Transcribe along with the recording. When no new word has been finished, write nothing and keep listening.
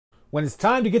When it's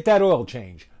time to get that oil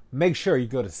change, make sure you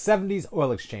go to 70s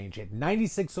Oil Exchange at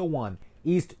 9601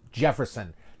 East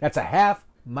Jefferson. That's a half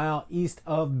mile east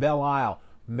of Belle Isle.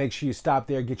 Make sure you stop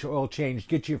there, get your oil changed,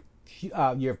 get your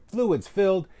fluids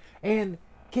filled, and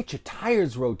get your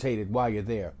tires rotated while you're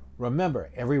there. Remember,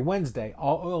 every Wednesday,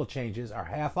 all oil changes are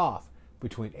half off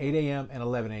between 8 a.m. and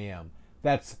 11 a.m.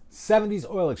 That's 70s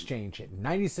Oil Exchange at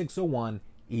 9601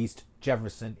 East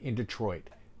Jefferson in Detroit.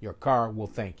 Your car will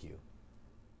thank you.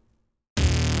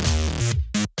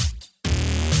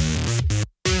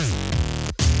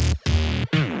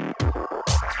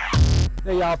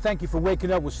 Hey y'all, thank you for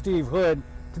waking up with Steve Hood.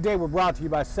 Today we're brought to you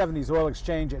by 70s Oil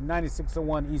Exchange at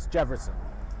 9601 East Jefferson.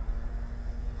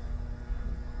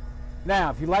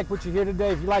 Now, if you like what you hear today,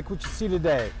 if you like what you see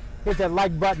today, hit that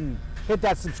like button, hit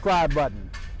that subscribe button.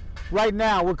 Right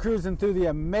now, we're cruising through the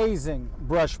amazing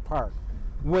Brush Park,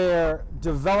 where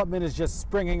development is just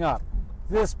springing up.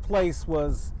 This place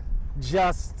was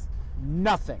just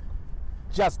nothing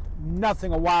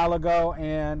a while ago,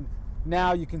 and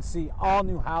now you can see all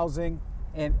new housing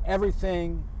and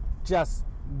everything just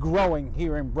growing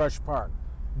here in Brush Park.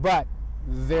 But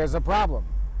there's a problem.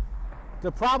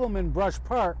 The problem in Brush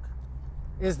Park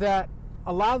is that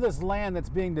a lot of this land that's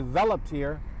being developed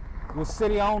here was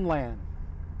city-owned land.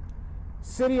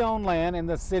 City-owned land, and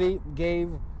the city gave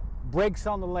breaks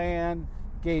on the land,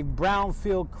 gave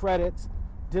brownfield credits,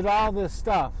 did all this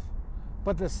stuff.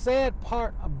 But the sad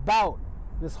part about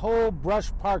this whole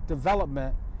Brush Park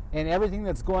development and everything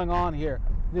that's going on here,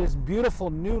 this beautiful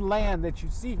new land that you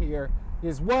see here,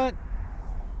 is what?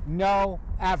 No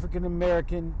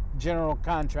African-American general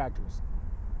contractors.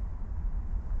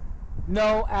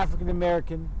 No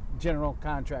African-American general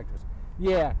contractors.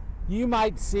 Yeah, you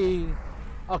might see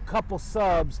a couple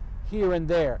subs here and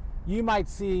there. You might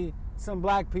see some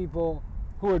black people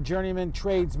who are journeyman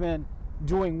tradesmen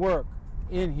doing work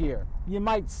in here. You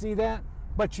might see that,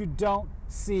 but you don't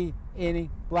see any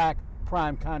black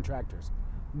prime contractors.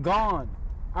 Gone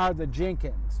are the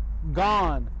Jenkins.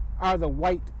 Gone are the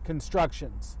White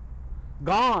Constructions.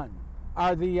 Gone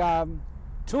are the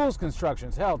Tools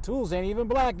Constructions. Hell, Tools ain't even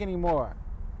black anymore.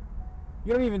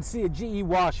 You don't even see a GE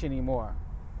Wash anymore.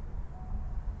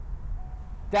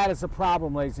 That is a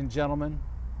problem, ladies and gentlemen.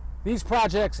 These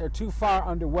projects are too far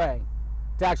underway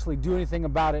to actually do anything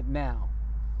about it now.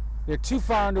 They're too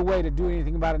far underway to do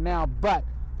anything about it now, but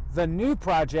the new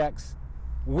projects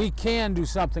we can do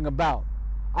something about.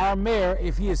 Our mayor,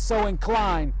 if he is so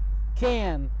inclined,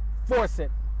 can force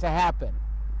it to happen.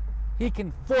 He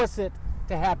can force it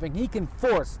to happen. He can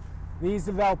force these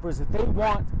developers, if they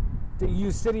want to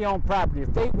use city-owned property,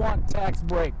 if they want tax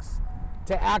breaks,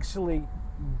 to actually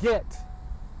get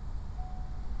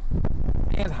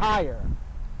and hire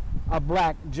a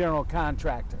black general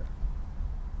contractor.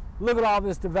 Look at all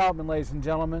this development, ladies and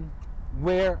gentlemen.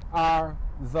 Where are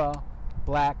the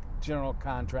black general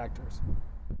contractors?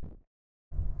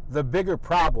 The bigger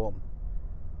problem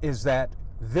is that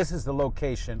this is the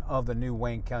location of the new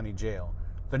Wayne County Jail.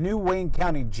 The new Wayne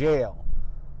County Jail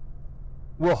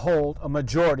will hold a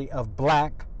majority of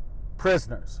black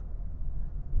prisoners.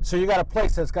 So you got a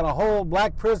place that's going to hold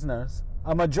black prisoners,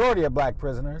 a majority of black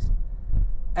prisoners,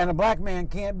 and a black man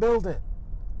can't build it.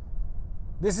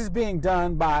 This is being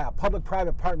done by a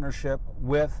public-private partnership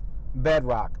with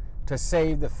Bedrock to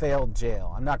save the failed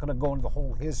jail. I'm not going to go into the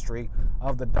whole history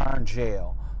of the darn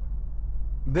jail.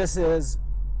 This is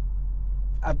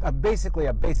basically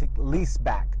a basic lease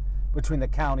back between the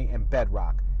county and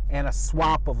Bedrock, and a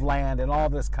swap of land and all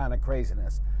this kind of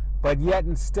craziness. But yet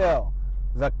and still,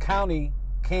 the county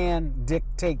can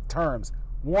dictate terms.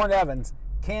 Warren Evans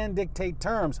can dictate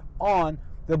terms on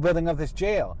the building of this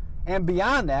jail. And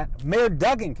beyond that, Mayor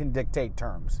Duggan can dictate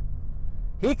terms.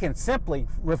 He can simply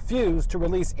refuse to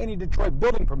release any Detroit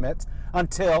building permits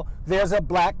until there's a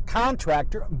black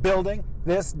contractor building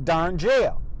this darn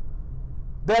jail.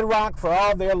 Bedrock, for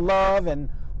all their love and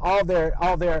all their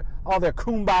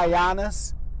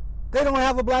kumbayaness, they don't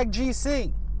have a black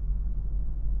GC.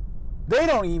 They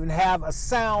don't even have a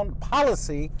sound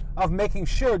policy of making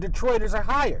sure Detroiters are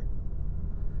hired.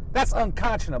 That's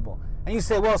unconscionable. And you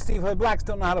say, well, Steve Hood, blacks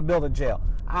don't know how to build a jail.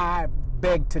 I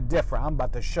beg to differ. I'm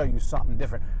about to show you something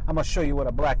different. I'm going to show you what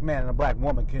a black man and a black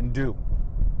woman can do.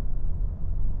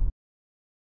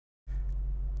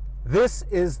 This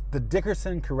is the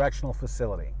Dickerson Correctional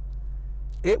Facility.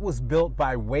 It was built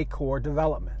by Waycor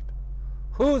Development.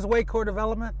 Who's Waycor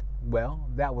Development? Well,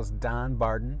 that was Don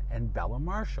Barden and Bella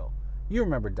Marshall. You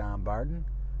remember Don Barden,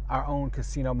 our own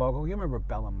casino mogul. You remember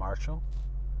Bella Marshall?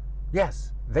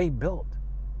 Yes, they built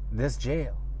this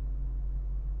jail.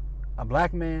 A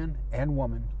black man and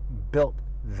woman built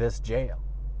this jail.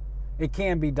 It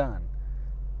can be done.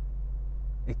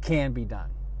 It can be done.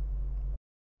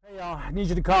 Hey y'all, I need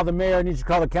you to call the mayor, I need you to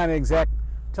call the county exec.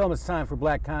 Tell them it's time for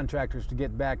black contractors to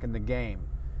get back in the game.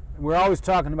 We're always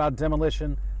talking about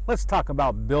demolition. Let's talk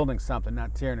about building something,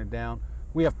 not tearing it down.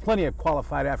 We have plenty of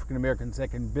qualified African Americans that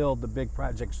can build the big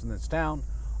projects in this town.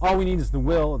 All we need is the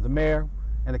will of the mayor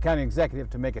and the county executive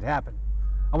to make it happen.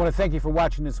 I want to thank you for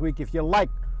watching this week. If you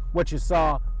liked what you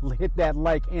saw, hit that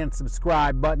like and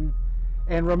subscribe button.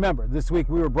 And remember, this week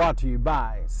we were brought to you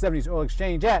by 70s Oil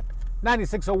Exchange at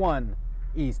 9601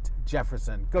 East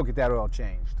Jefferson. Go get that oil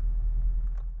changed.